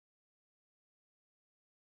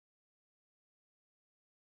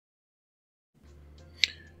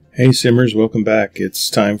Hey Simmers, welcome back. It's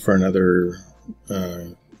time for another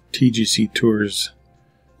TGC Tours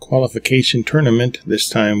qualification tournament. This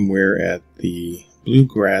time we're at the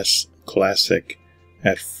Bluegrass Classic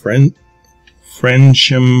at Frensham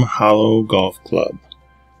Hollow Golf Club.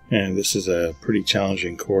 And this is a pretty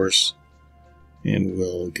challenging course, and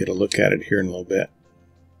we'll get a look at it here in a little bit.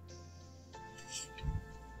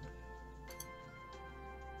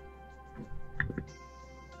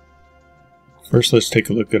 First, let's take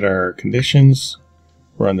a look at our conditions.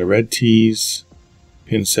 We're on the red tees,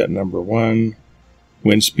 pin set number 1,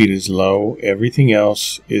 wind speed is low, everything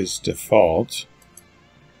else is default.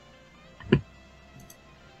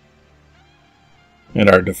 And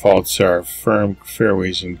our defaults are firm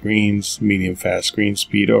fairways and greens, medium fast green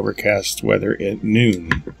speed, overcast weather at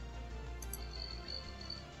noon.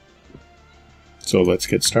 So let's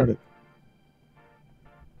get started.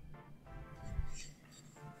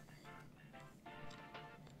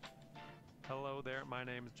 Hello there, my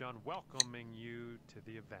name is John, welcoming you to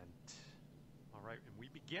the event. All right, and we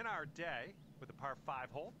begin our day with a par 5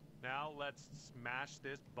 hole. Now let's smash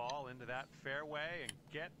this ball into that fairway and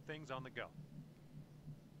get things on the go.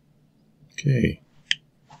 Okay,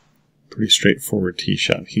 pretty straightforward tee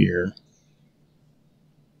shot here.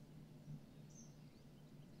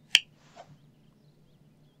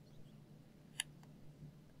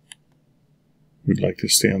 We'd like to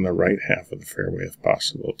stay on the right half of the fairway if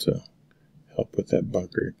possible to help with that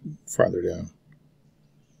bunker farther down.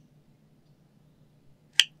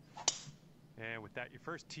 And with that, your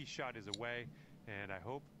first tee shot is away, and I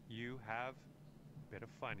hope you have a bit of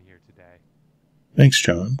fun here today. Thanks,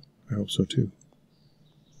 John. I hope so too.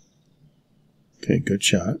 Okay, good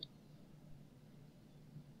shot.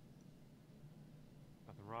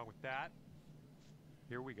 Nothing wrong with that.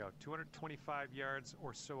 Here we go, 225 yards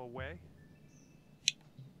or so away.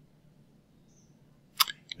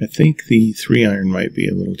 I think the 3-iron might be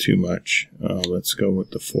a little too much. Let's go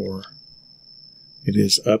with the 4. It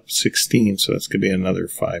is up 16, so that's going to be another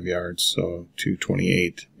 5 yards, so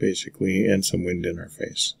 228 basically, and some wind in our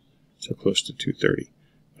face. So close to 230.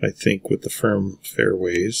 But I think with the firm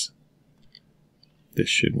fairways, this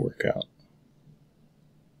should work out.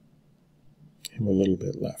 And a little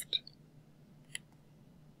bit left.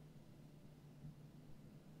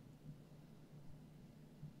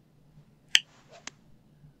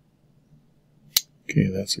 Okay,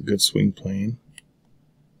 that's a good swing plane.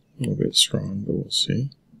 A little bit strong, but we'll see.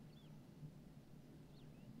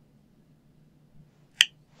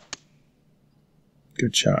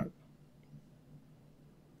 Good shot.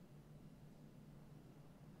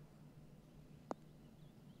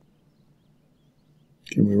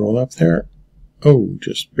 Can we roll up there? Oh,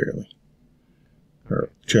 just barely.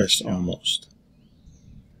 Or just almost.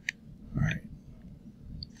 All right.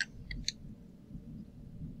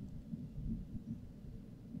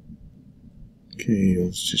 Okay,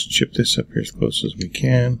 let's just chip this up here as close as we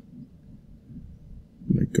can.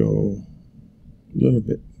 I'm going to go a little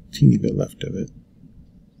bit, teeny bit left of it.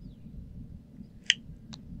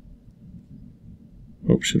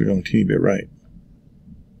 Oh, should have gone a teeny bit right.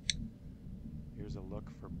 Here's a look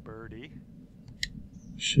for birdie.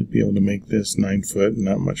 Should be able to make this 9 foot,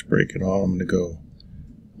 not much break at all. I'm going to go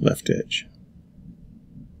left edge.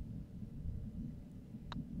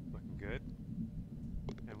 Looking good.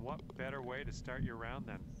 And what better way to start your round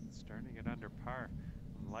than starting it under par?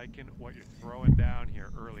 I'm liking what you're throwing down here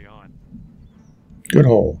early on. Good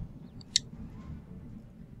hole.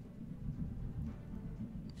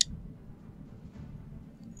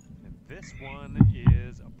 And this one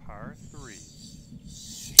is a par 3.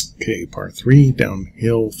 Okay, par 3,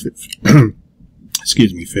 downhill,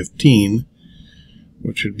 excuse me, 15,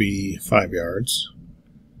 which would be 5 yards.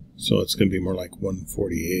 So it's going to be more like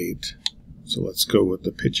 148. So let's go with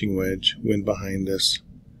the pitching wedge, wind behind us.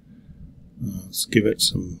 Let's give it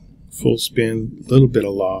some full spin, a little bit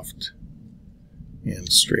of loft,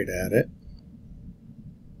 and straight at it.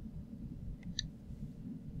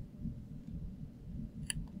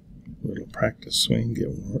 A little practice swing, get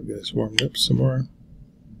us warmed up some more.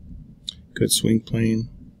 Good swing plane,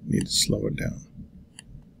 need to slow it down.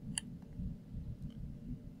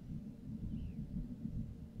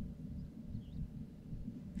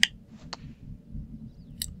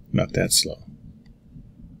 Not that slow.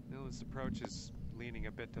 Well, this approach is leaning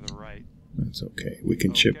a bit to the right. That's okay. We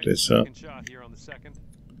can chip this up. Second shot here on the second.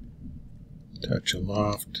 Touch a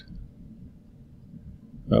loft.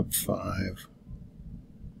 Up 5.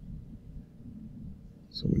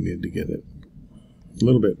 So we need to get it a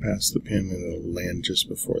little bit past the pin, and it'll land just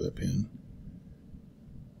before the pin.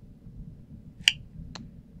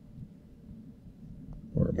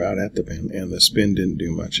 about at the bend, and the spin didn't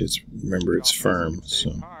do much. Remember, it's firm,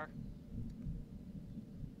 so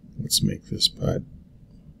let's make this putt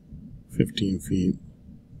 15 feet.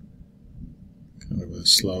 Kind of a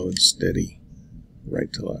slow and steady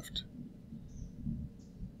right to left.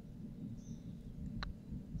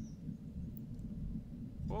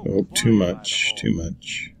 Oh, too much, too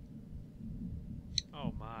much.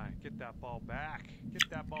 Oh my, get that ball back. Get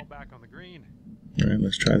that ball back on the green. All right,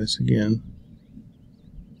 let's try this again.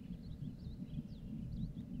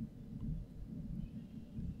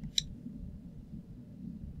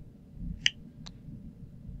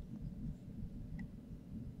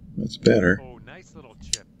 That's better. Oh, nice little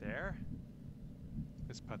chip there.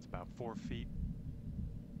 This putt's about 4 feet.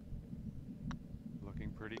 Looking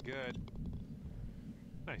pretty good.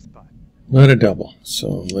 Nice putt. Not a double,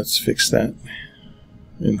 so let's fix that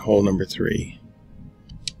in hole number 3.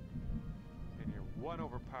 And you're 1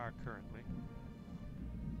 over par currently.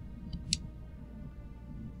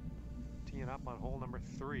 Teeing up on hole number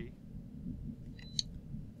 3.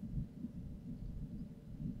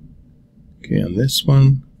 Okay, on this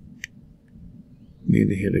one, need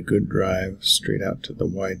to hit a good drive straight out to the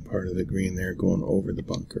wide part of the green there, going over the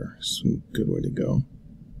bunker. It's a good way to go.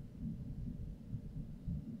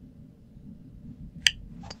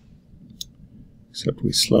 Except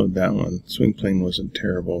we slowed that one. Swing plane wasn't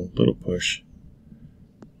terrible. Little push.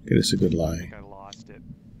 Get us a good lie. I think I lost it.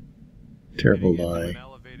 Terrible Getting into lie. an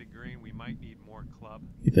elevated green, we might need more club.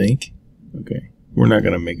 You think? Okay. We're not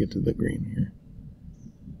going to make it to the green here.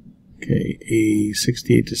 Okay, a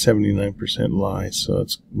 68 to 79% lie, so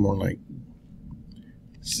it's more like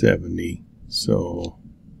 70. So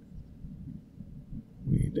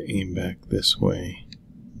we need to aim back this way.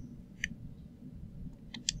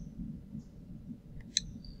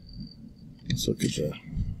 Let's look at the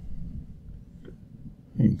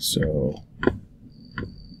thing. So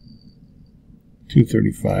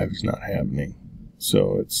 235 is not happening.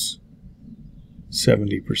 So it's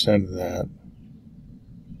 70% of that.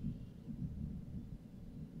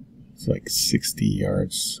 It's like 60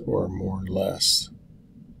 yards or more or less.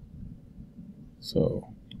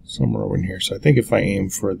 So somewhere over in here. So I think if I aim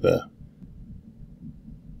for the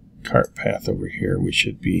cart path over here, we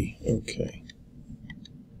should be okay.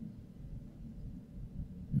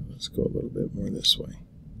 Let's go a little bit more this way.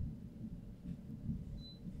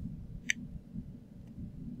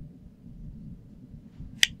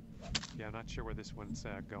 Yeah, I'm not sure where this one's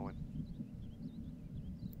going.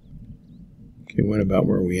 Okay, what about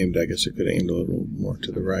where we aimed? I guess I could have aimed a little more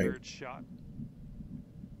to the right. Third shot.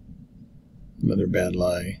 Another bad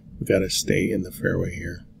lie. We got to stay in the fairway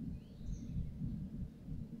here.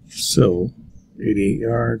 So, 88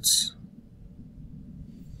 yards.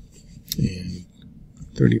 And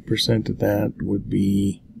 30% of that would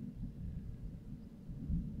be,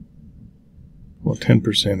 well,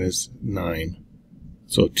 10% is 9.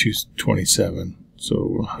 So 227. So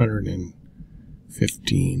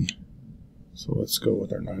 115. So let's go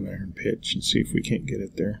with our 9-iron pitch and see if we can't get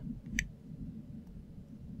it there.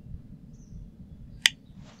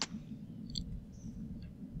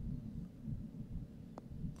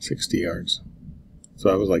 $60 yards.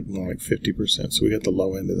 So that was like more like 50%. So we got the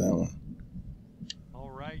low end of that one.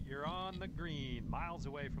 All right, you're on the green. Miles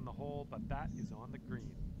away from the hole, but that is on the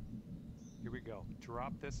green. Here we go.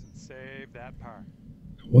 Drop this and save that par.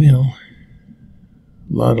 Well,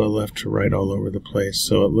 a lot of left to right all over the place,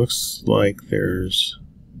 so it looks like there's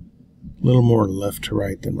a little more left to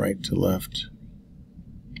right than right to left.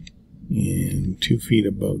 And 2 feet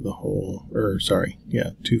above the hole, or sorry,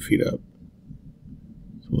 yeah, 2 feet up.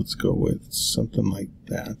 So let's go with something like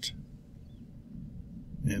that.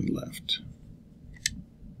 And left.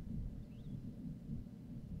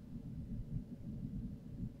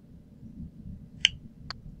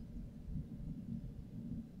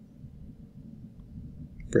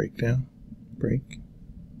 Break down, break.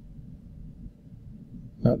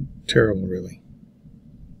 Not terrible, really.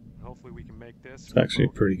 Hopefully we can make this. It's actually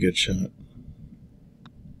a pretty good shot.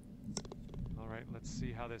 All right, let's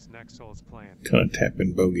see how this next hole is playing. Kind of tap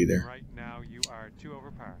in bogey there. Right now you are 2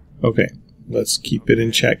 over par. Okay, let's keep it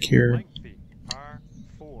in check here. Lengthy par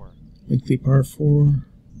 4. Lengthy par 4.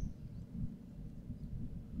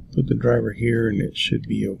 Put the driver here and it should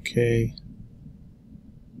be okay.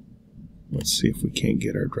 Let's see if we can't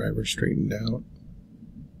get our driver straightened out.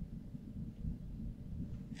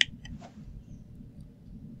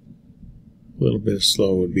 A little bit of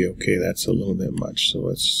slow would be okay. That's a little bit much, so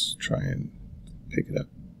let's try and pick it up.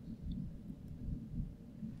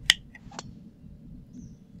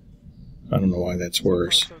 I don't know why that's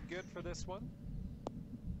worse. So good for this one.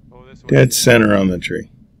 Oh, this Dead center on the tree.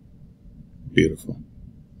 Beautiful.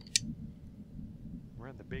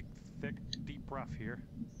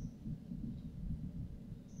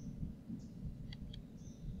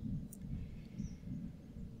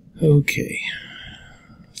 Okay,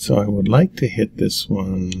 so I would like to hit this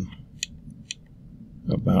one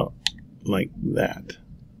about like that.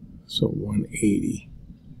 So 180,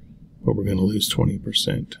 but we're going to lose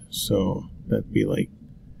 20%. So that'd be like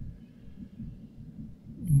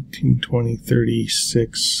 18, 20,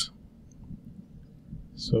 36.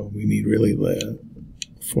 So we need really the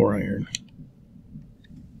 4 iron.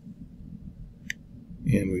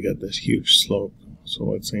 And we got this huge slope. So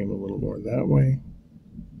let's aim a little more that way.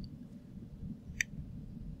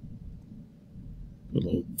 Put a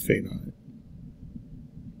little fade on it.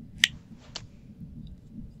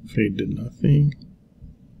 Fade did nothing.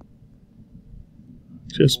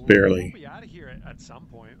 Just barely. We'll be out of here at some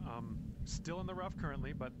point. Still in the rough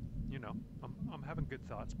currently, but you know, I'm having good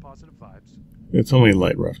thoughts, positive vibes. It's only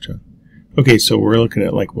light rough, John. Okay, so we're looking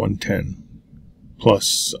at like 110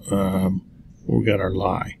 plus. We got our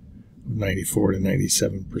lie, 94 to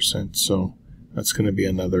 97%. So that's going to be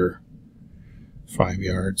another 5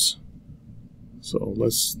 yards. So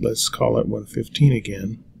let's call it 115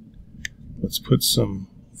 again. Let's put some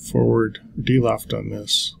forward de-loft on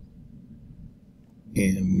this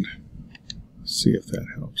and see if that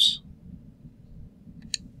helps.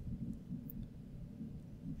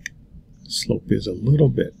 Slope is a little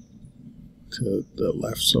bit to the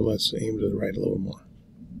left, so let's aim to the right a little more.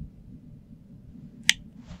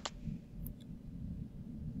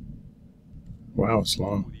 Wow, it's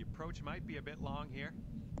long. The approach might be a bit long here.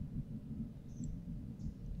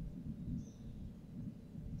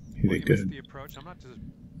 Hit it good. The approach. I'm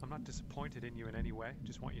not disappointed in you in any way.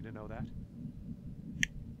 Just want you to know that.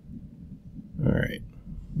 All right,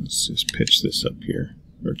 let's just pitch this up here,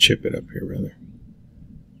 or chip it up here rather.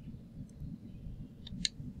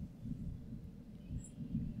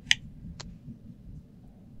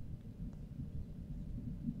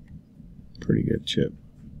 Pretty good chip.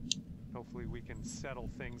 Hopefully we can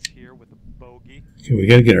settle things here with a bogey. Okay, we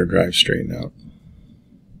got to get our drive straightened out.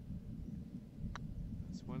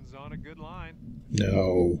 This one's on a good line.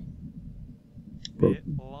 No. Broke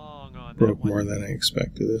Long on broke more than I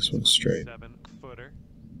expected. This one's straight. 7-footer.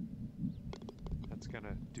 That's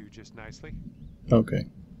gonna do just nicely. Okay.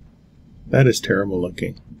 That is terrible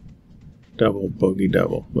looking. Double, bogey,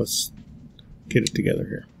 double. Let's get it together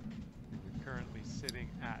here. We're currently sitting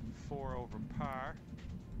at 4 over par.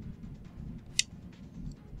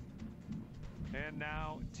 And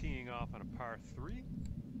now teeing off on a par 3.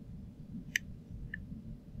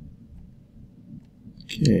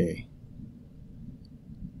 Okay.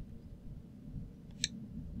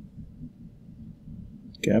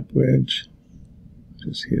 Gap wedge.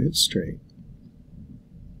 Just hit it straight.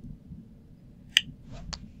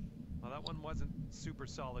 Well, that one wasn't super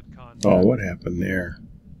solid contact. Oh, what happened there?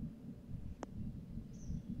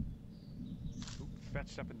 Oop,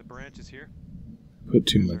 fetched up in the branches here. Put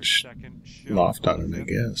too Here's our much second shot loft on on it, I the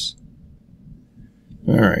guess.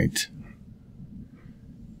 All right.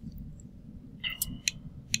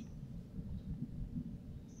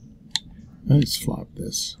 Let's flop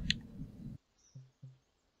this.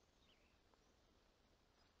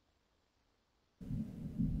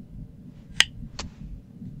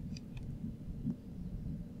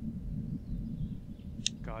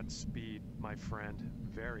 Godspeed, my friend.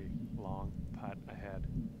 Very long putt ahead.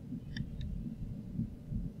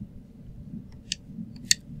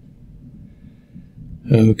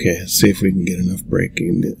 Okay, let's see if we can get enough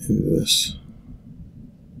braking into this.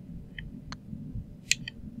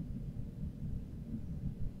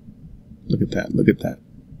 Look at that, look at that.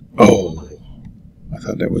 Oh, I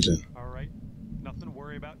thought that was in. All right, nothing to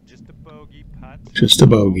worry about. Just a bogey putt. Just a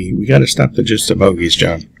bogey. We got to stop the just a bogeys,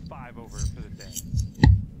 John. 5 over for the day.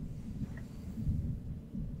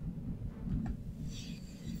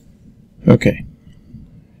 Okay.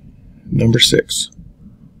 Number 6.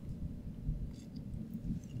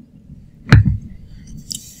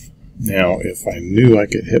 Now, if I knew I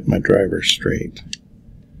could hit my driver straight,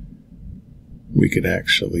 we could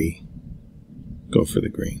actually go for the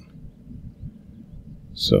green.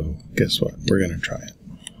 So, guess what? We're going to try it.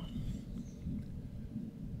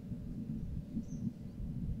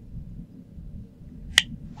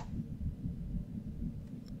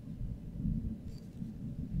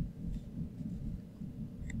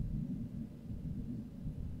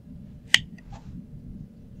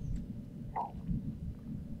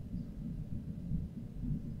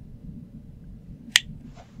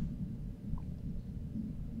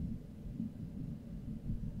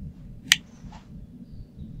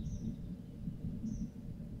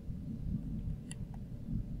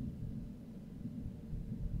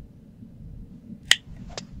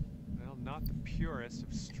 Well, not the purest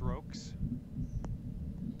of strokes.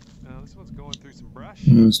 This This one's going through some brush.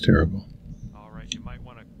 That was terrible. All right, you might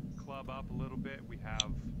want to club up a little bit. We have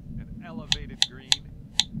an elevated green.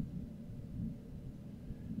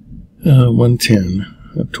 110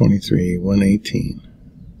 of 23, 118.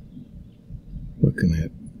 Looking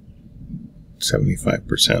at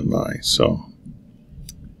 75% lie, so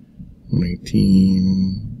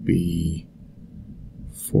 118 be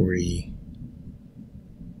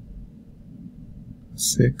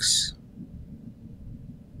 46.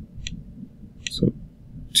 So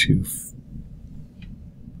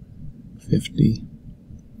 250.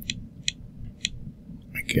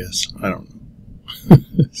 I guess. I don't know.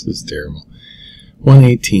 This is terrible.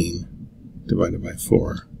 118 divided by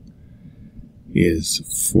 4 is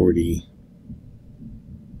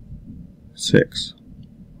 46.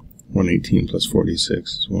 118 plus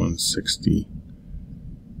 46 is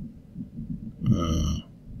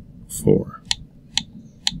 164.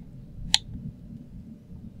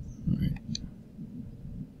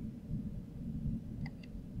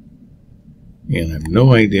 And I have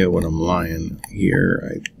no idea what I'm lying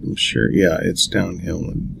here. I'm sure, yeah, it's downhill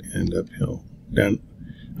and uphill.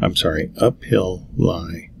 Uphill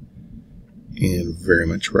lie and very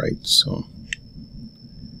much right. So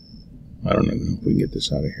I don't even know if we can get this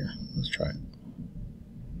out of here. Let's try it.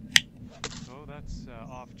 Oh, that's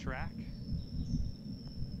off track.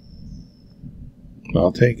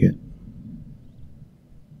 I'll take it.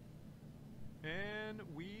 And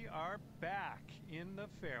we are back in the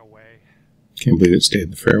fairway. Can't believe it stayed in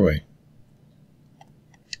the fairway.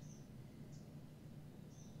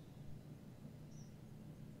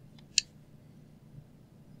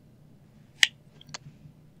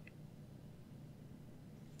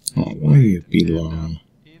 Oh, why do you belong?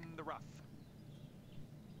 In the rough.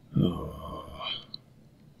 Oh.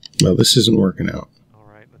 Well, this isn't working out. All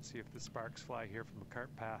right, let's see if the sparks fly here from the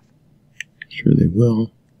cart path. Sure they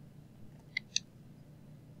will.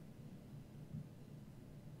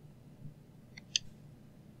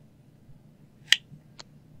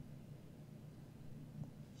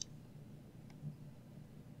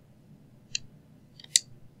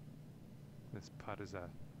 This putt is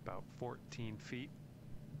about 14 feet.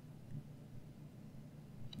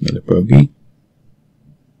 Another bogey. It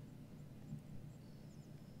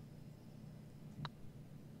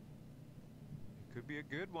could be a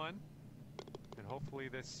good one. And hopefully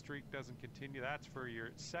this streak doesn't continue. That's for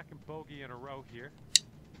your second bogey in a row here.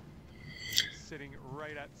 Sitting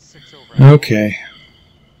right at 6 over. Okay.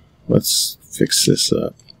 Let's fix this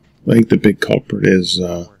up. I think the big culprit is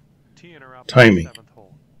timing.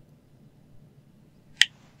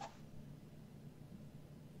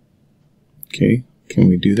 Okay, can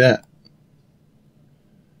we do that?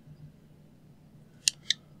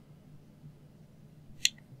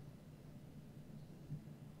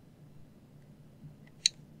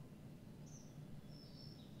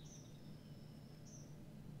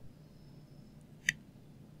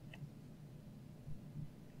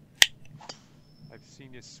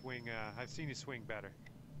 I've seen you swing better.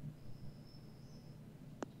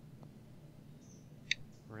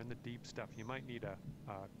 We're in the deep stuff. You might need a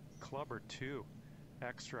club or two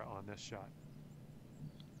extra on this shot.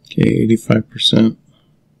 Okay, 85%.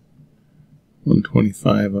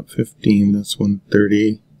 125 up 15, that's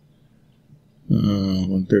 130.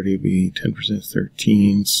 130 would be 10%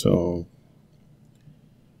 13, so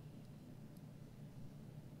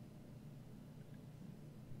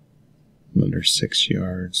under 6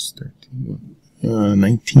 yards, 13,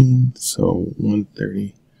 19, so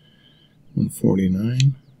 130,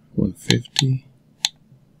 149, 150,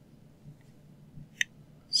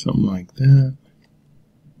 something like that.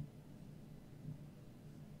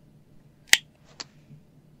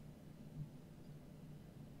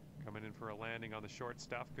 Coming in for a landing on the short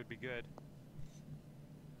stuff, could be good.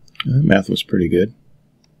 That math was pretty good.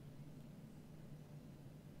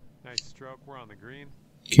 Nice stroke, we're on the green.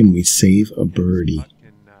 Can we save a birdie? Putt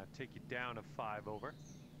can take you down to 5 over.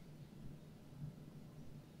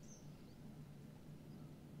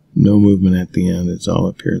 No movement at the end. It's all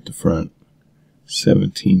up here at the front.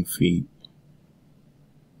 17 feet.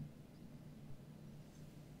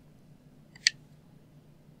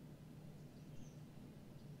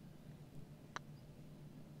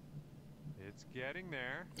 It's getting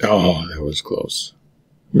there. Oh, that was close.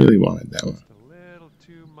 Really wanted that one. Just a little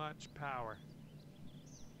too much power.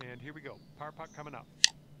 And here we go. Par putt coming up.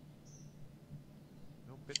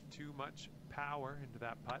 A bit too much power into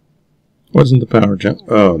that putt. Wasn't the power jump?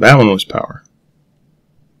 Oh, that one was power.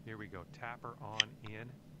 Here we go. Tapper on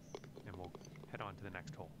in, and we'll head on to the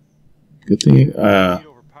next hole. Good thing. Lead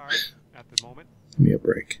over par at the moment. Give me a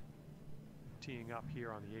break. Teeing up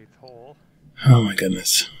here on the 8th hole. Oh my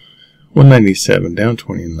goodness. 197 down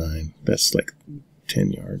 29. That's like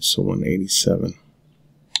 10 yards, so 187.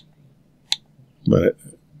 But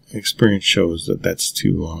experience shows that that's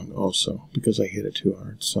too long also because I hit it too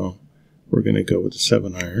hard. So we're going to go with the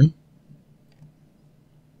 7-iron.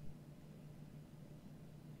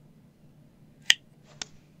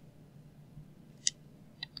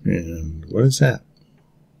 And what is that?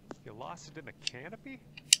 You lost it in a canopy?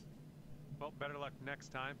 Well, better luck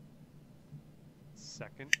next time.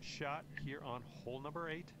 Second shot here on hole number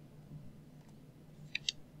 8.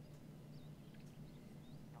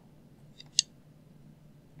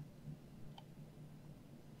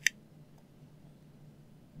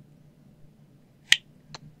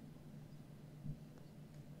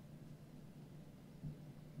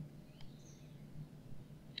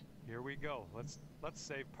 Here we go. Let's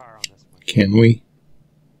save par on this one. Can we?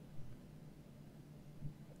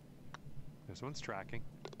 This one's tracking.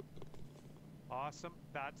 Awesome.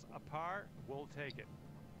 That's a par. We'll take it.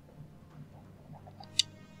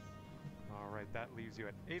 All right, that leaves you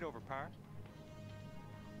at 8 over par.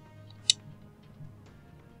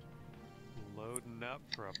 Loading up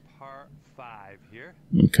for a par 5 here.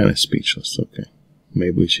 I'm kind of speechless. Okay.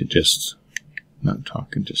 Maybe we should just not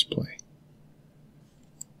talk and just play.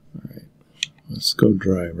 All right. Let's go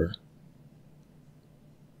driver.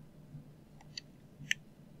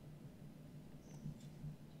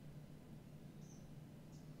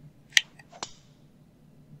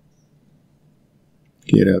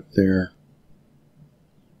 Get up there.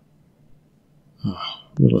 Oh,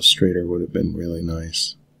 a little straighter would have been really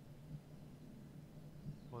nice.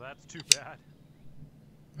 Well, that's too bad.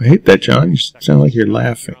 I hate that, John. You sound like you're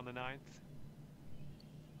laughing. On the 9th.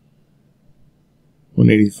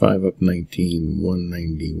 185 up 19,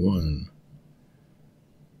 191.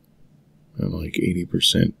 I'm like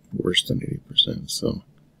 80%, worse than 80%, so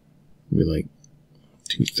it'll be like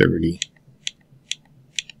 230.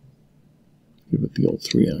 Give it the old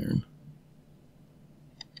 3-iron.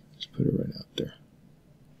 Just put it right out there.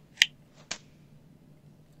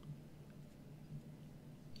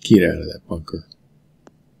 Get out of that bunker.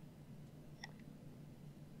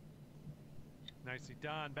 Nicely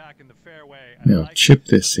done. Back in the fairway. Now chip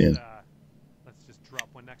this in. Let's just drop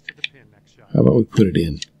one next to the pin next shot. How about we put it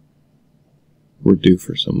in? We're due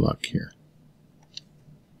for some luck here.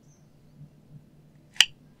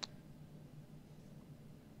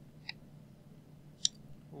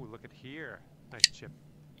 Oh, look at here. Nice chip.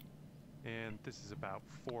 And this is about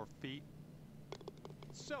 4 feet.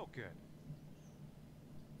 So good.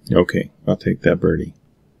 Okay, I'll take that birdie.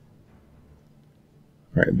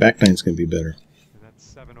 All right, back nine's going to be better. And that's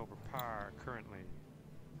 7 over par currently.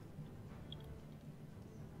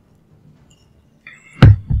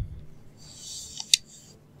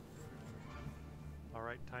 All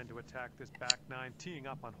right, time to attack this back 9, teeing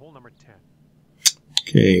up on hole number 10.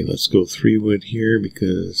 Okay, let's go 3-wood here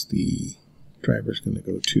because the driver's going to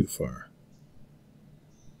go too far.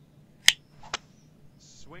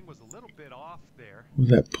 Swing was a little bit off there. What was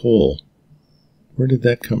that pull? Where did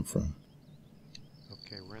that come from?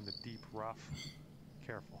 Okay, we're in the deep rough.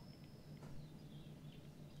 Careful.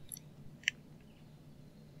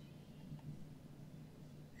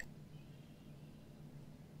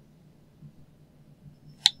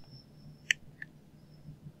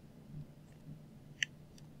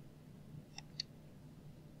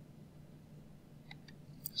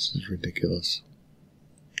 This is ridiculous.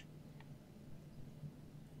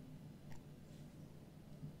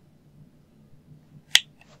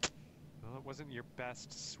 Well, it wasn't your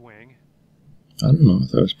best swing. I don't know. I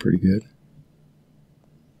thought it was pretty good.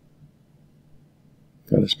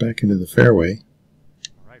 Got us back into the fairway.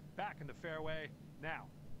 All right, back in the fairway. Now,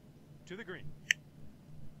 to the green.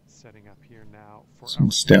 Setting up here now for This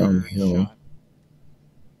one's our downhill. third shot.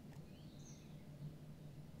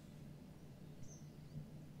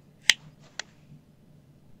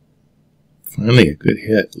 Finally a good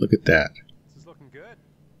hit. Look at that. This is looking good.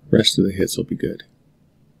 Rest of the hits will be good.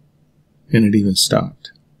 And it even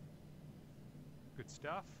stopped. Good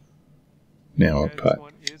stuff. Now a Okay, putt. this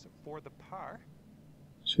one is for the par.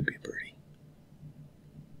 Should be a birdie.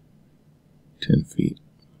 10 feet.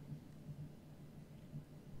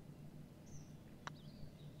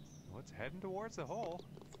 Well, it's heading towards the hole.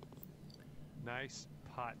 Nice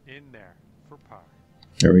putt in there for par.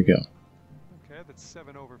 There we go. Okay, that's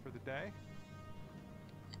 7 over for the day.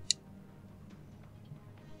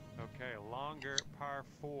 Okay, a longer par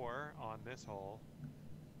 4 on this hole.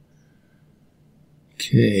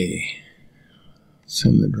 Okay.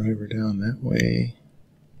 Send the driver down that way.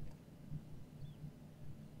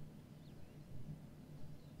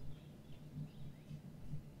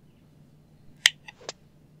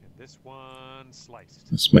 And this one sliced.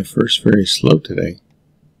 That's my first very slow today.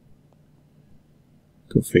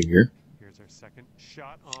 Go figure. Here's our second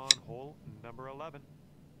shot on hole number 11.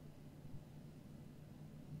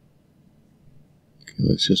 Okay,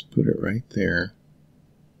 let's just put it right there.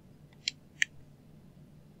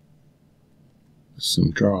 With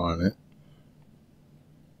some draw on it.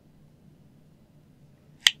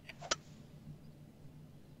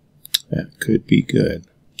 That could be good.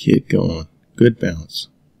 Get going. Good bounce.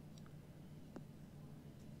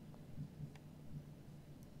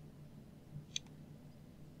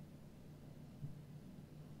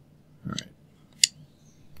 Alright.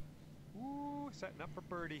 Ooh, setting up for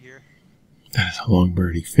birdie here. That is a long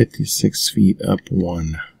birdie. 56 feet up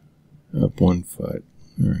one. Up 1 foot.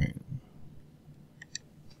 Alright.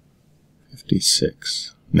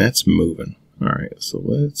 56. And that's moving. Alright, so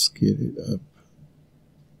let's get it up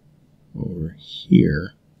over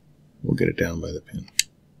here. We'll get it down by the pin.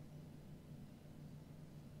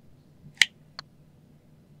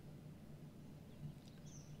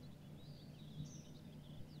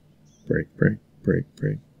 Break, break, break,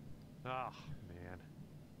 break. Oh, man.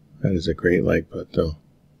 That is a great leg putt, though.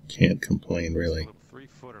 Can't complain, really. A little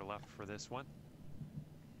 3-footer left for this one.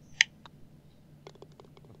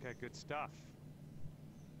 Okay, good stuff.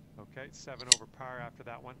 Okay, 7 over par after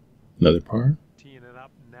that one. Another par? Teeing it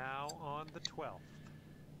up now on the 12th.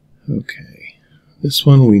 Okay. This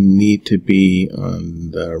one we need to be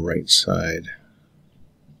on the right side,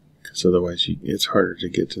 because otherwise it's harder to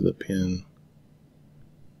get to the pin.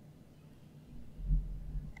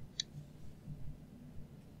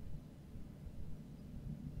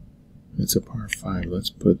 It's a par 5.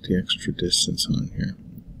 Let's put the extra distance on here.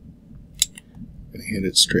 And hit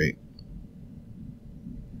it straight.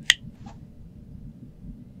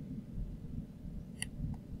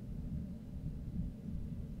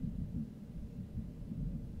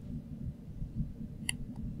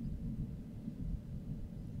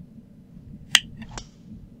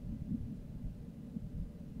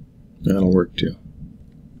 That'll work too.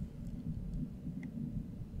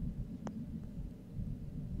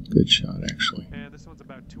 Good shot, actually. And this one's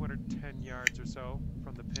about 210 yards or so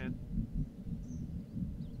from the pin.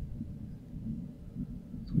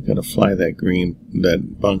 We gotta fly that green,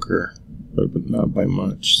 that bunker, but not by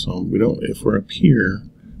much. So we don't. If we're up here,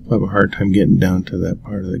 we'll have a hard time getting down to that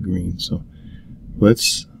part of the green. So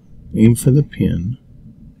let's aim for the pin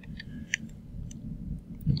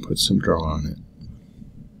and put some draw on it.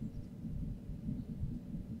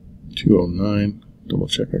 209. Double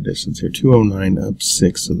check our distance here. 209 up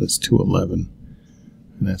 6, so that's 211.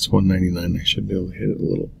 And that's 199. I should be able to hit it a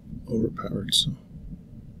little overpowered, so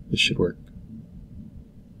this should work.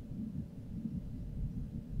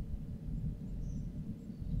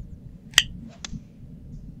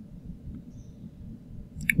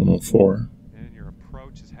 .104. And your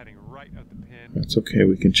approach is heading right at the pin. That's okay,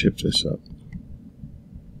 we can chip this up.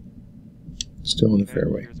 Still in the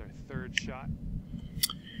fairway. Here's our third shot.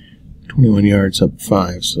 21 yards up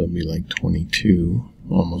 5, so it'd be like 22,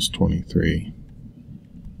 almost 23.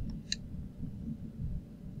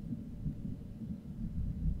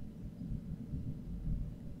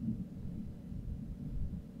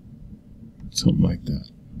 Something like that.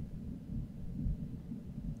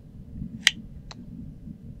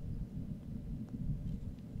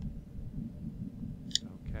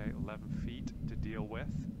 Okay, 11 feet to deal with.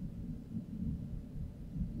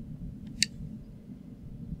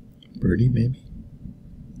 Birdie, maybe?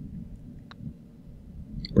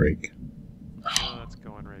 Break. Oh, that's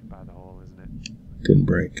going right by the hole, isn't it? Didn't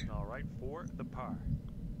break. All right, for the par.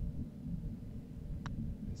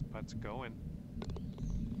 This putt's going.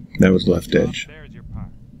 That was left edge. There's your par.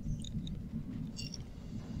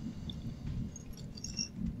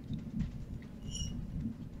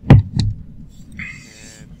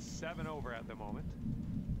 And 7 over at the moment.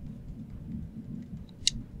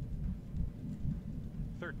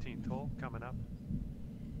 13th hole coming up.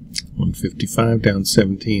 155 down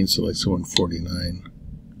 17, so let's go 149.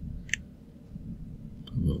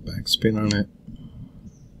 Put a little backspin on it.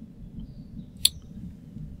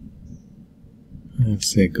 I'd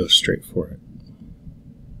say go straight for it.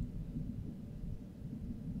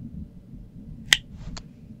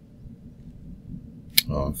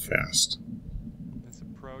 Oh, fast. This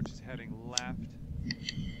approach is heading left.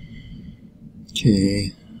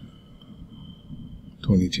 Okay.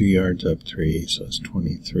 22 yards up 3, so it's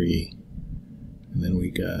 23. And then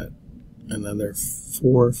we got another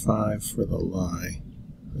 4 or 5 for the lie.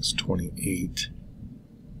 That's 28.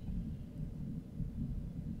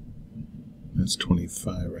 That's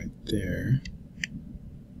 25 right there.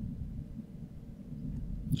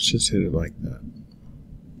 Let's just hit it like that.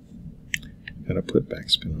 Gotta put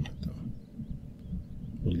backspin on it though.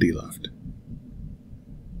 Little D-loft.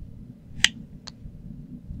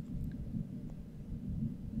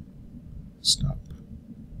 Stop.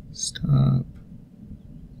 Stop.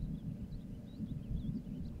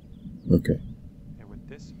 Okay. And with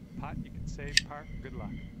this putt, you can save par. Good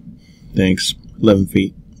luck. Thanks. 11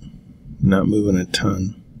 feet. Not moving a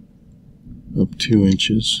ton. Up 2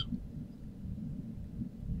 inches.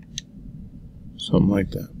 Something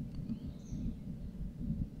like that.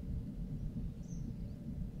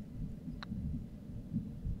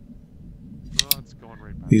 Oh, it's going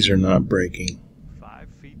right by. These are not breaking. 5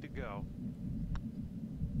 feet to go.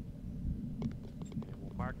 And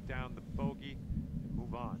we'll mark down the bogey and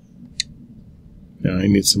move on. Now I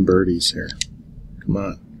need some birdies here. Come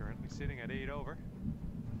on. Currently sitting at 8 over.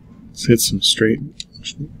 Let's hit some straight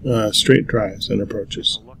drives and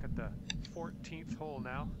approaches. A look at the 14th hole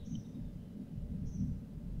now.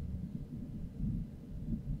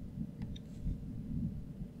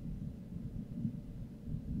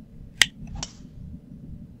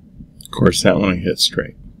 Of course, that one I hit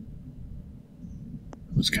straight.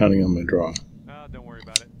 I was counting on my draw. Don't worry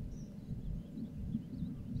about it.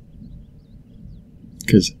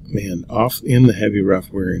 Because, man, off in the heavy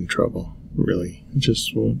rough, we're in trouble. Really.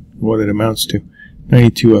 Just what it amounts to.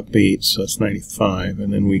 92 up 8, so that's 95.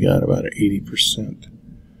 And then we got about 80%.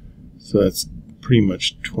 So that's pretty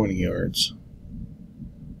much 20 yards.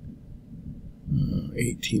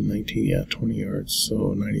 18, 19, yeah, 20 yards.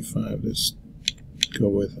 So 95. Let's go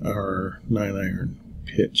with our 9-iron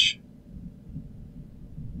pitch.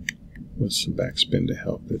 With some backspin to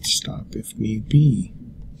help it stop if need be.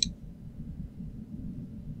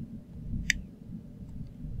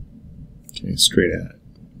 Okay, straight at it.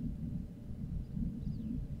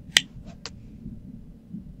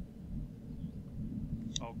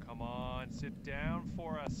 Oh, come on. Sit down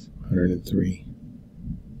for us. 103.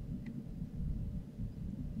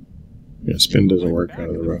 Yeah, spin doesn't work out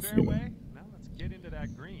of the rough, you know. Now let's get into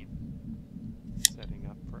that green. Setting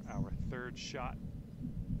up for our 3rd shot.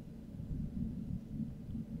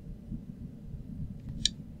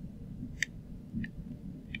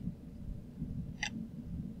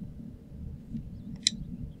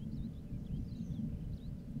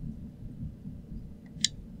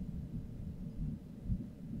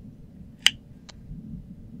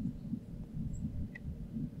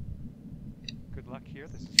 Good luck here.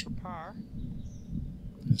 This is for par.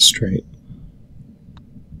 That's straight.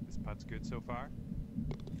 This putt's good so far.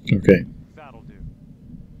 Okay. That'll do.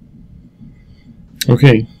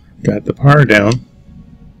 Okay, got the par down.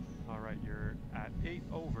 All right, you're at 8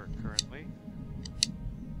 over currently.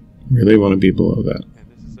 Really want to be below that. And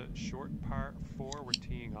this is a short par 4 we're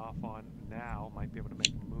teeing off on now. Might be able to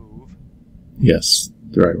make a move. Yes,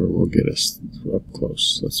 driver will get us up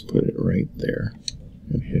close. Let's put it right there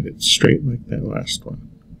and hit it straight like that last one.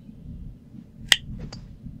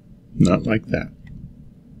 Not like that.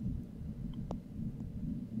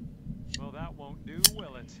 Well, that won't do,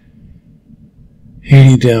 will it?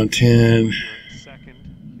 80 down 10. You're at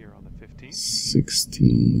 2nd here on the 15th.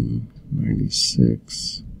 16,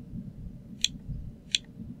 96.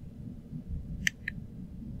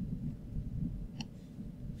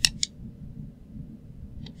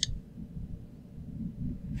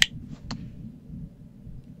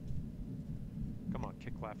 Come on,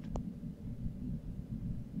 kick left.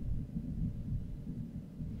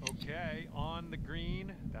 Okay, on the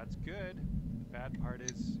green. That's good. The bad part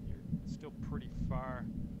is you're still pretty far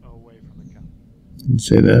away from the cup.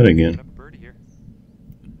 Say that again. Put up a birdie here.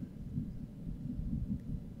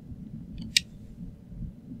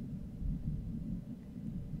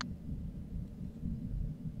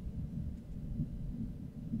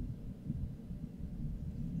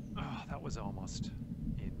 Oh, that was almost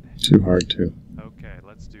in. Too hard to. Okay,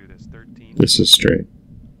 let's do this. 13. This is straight.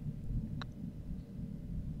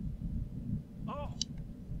 Oh,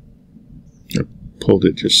 I pulled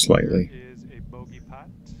it just slightly. is a bogey putt.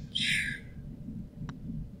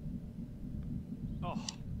 Oh,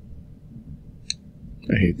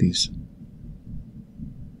 I hate these.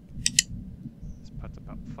 this putt's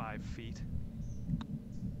about 5 feet.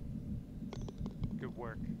 Good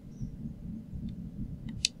work.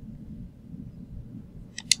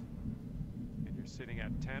 And you're sitting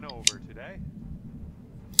at 10 over today.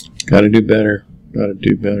 Gotta do better. Gotta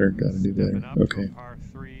do better. Gotta do Stepping better. up to a Okay. par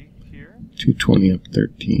 3 here. 220 up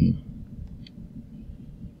 13.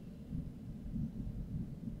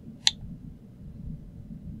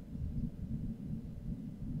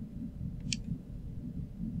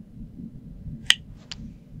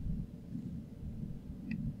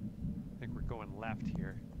 I think we're going left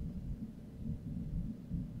here.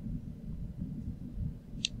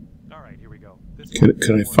 All right, here we go.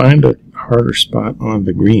 Could I find a harder spot on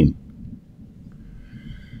the green?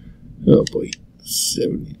 Oh boy,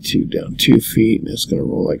 72 down 2 feet, and it's going to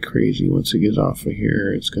roll like crazy. Once it gets off of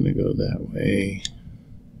here, it's going to go that way.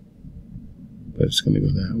 But it's going to go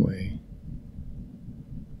that way.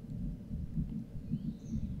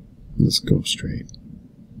 Let's go straight.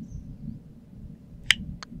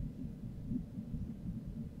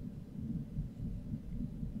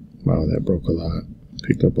 Wow, that broke a lot.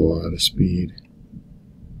 Picked up a lot of speed.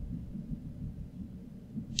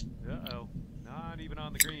 Uh-oh. Not even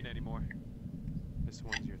on the green anymore. This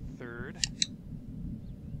one's your third.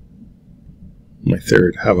 My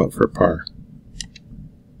third. How about for par?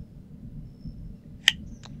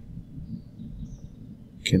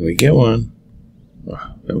 Can we get one?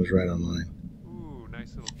 Oh, that was right on line. Ooh,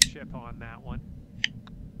 nice little chip on that one.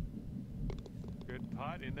 Good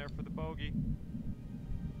putt in there for the bogey.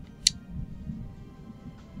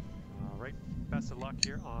 All right, best of luck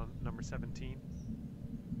here on number 17.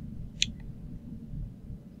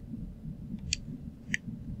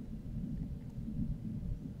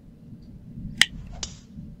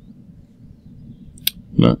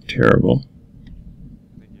 Not terrible.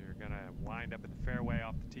 I think you're going to wind up in the fairway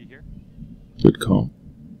off the tee here. Good call.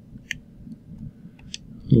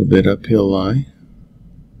 A little bit uphill lie.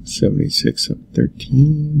 76 up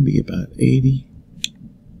 13, be about 80.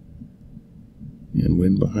 And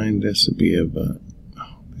wind behind us would be about,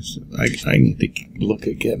 I need to look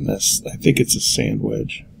at getting this. I think it's a sand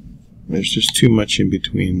wedge. There's just too much in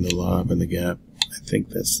between the lob and the gap. I think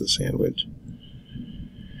that's the sand wedge.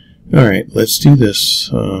 Alright, let's do this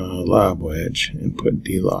lob wedge and put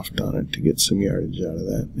D-loft on it to get some yardage out of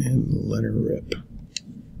that and let her rip.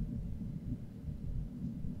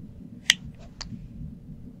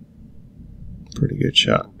 Pretty good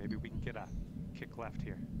shot. Maybe we can get a kick left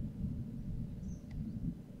here.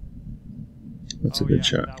 That's a good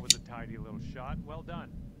shot. That was a tidy little shot. Well done.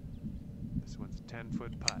 This one's a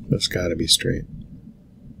 10-foot putt. That's got to be straight.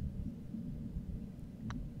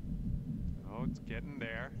 Oh, it's getting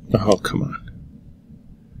there. Oh, come on.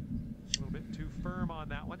 A little bit too firm on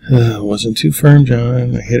that one. Wasn't too firm,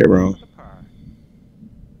 John. I hit it wrong.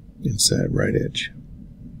 Inside right edge.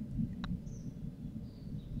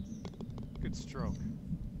 Good stroke.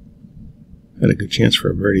 Had a good chance for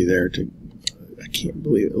a birdie there. I can't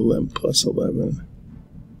believe it. 11 plus 11.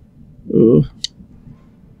 Ooh.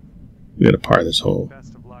 We got to par this hole.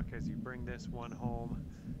 Best of luck as you bring this one home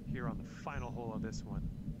here on the final hole of this one.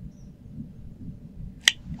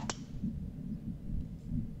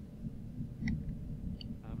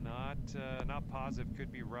 I'm not positive.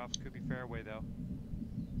 Could be rough. Could be fairway though.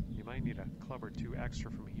 You might need a club or two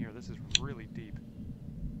extra from here. This is really deep.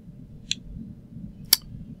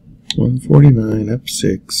 149 up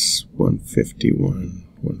 6, 151,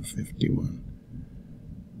 151.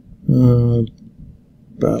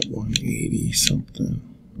 About 180 something.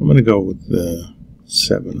 I'm going to go with the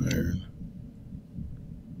 7-iron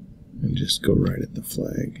and just go right at the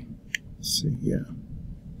flag. Let's see, yeah.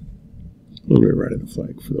 A little bit right at the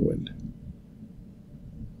flag for the wind.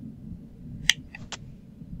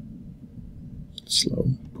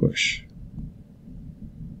 Slow push.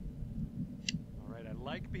 All right, I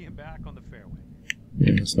like being back on the fairway.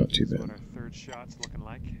 Yeah, it's not too This is bad. what our third shot's looking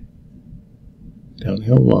like.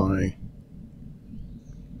 Downhill lie.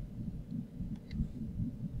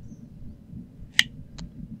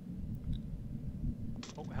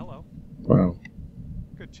 Oh, hello. Wow.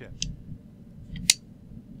 Good chip.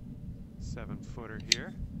 7-footer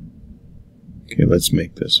here. Okay, let's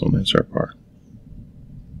make this one. That's our par.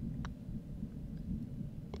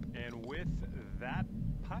 And with that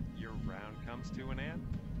putt, your round comes to an end.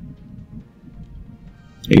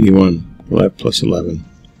 81. 11 plus 11.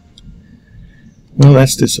 Well,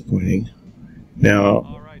 that's disappointing. Now,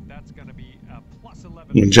 All right, that's going to be a plus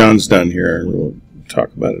 11. when John's done here, we'll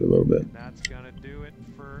talk about it a little bit. That's going to do it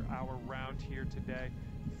for our round here today.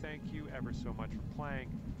 Thank you ever so much for playing,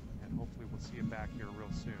 and hopefully we'll see you back here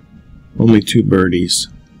real soon. Only 2 birdies.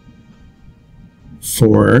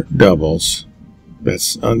 4 doubles.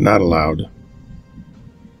 That's not allowed.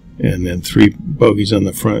 And then 3 bogeys on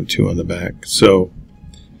the front, 2 on the back. So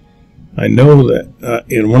I know that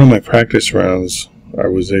in one of my practice rounds, I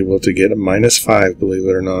was able to get a -5, believe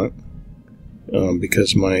it or not,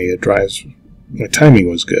 because my timing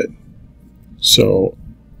was good. So,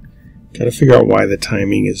 got to figure out why the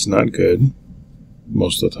timing is not good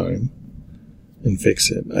most of the time and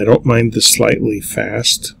fix it. I don't mind the slightly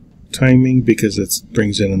fast timing because it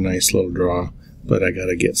brings in a nice little draw, but I got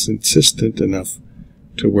to get consistent enough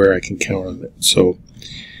to where I can count on it. So,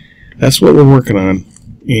 that's what we're working on.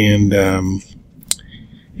 And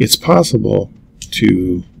it's possible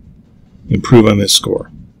to improve on this score.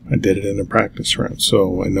 I did it in a practice round,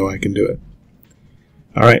 so I know I can do it.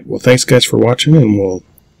 All right, well, thanks guys for watching, and we'll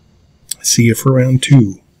see you for round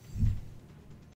 2.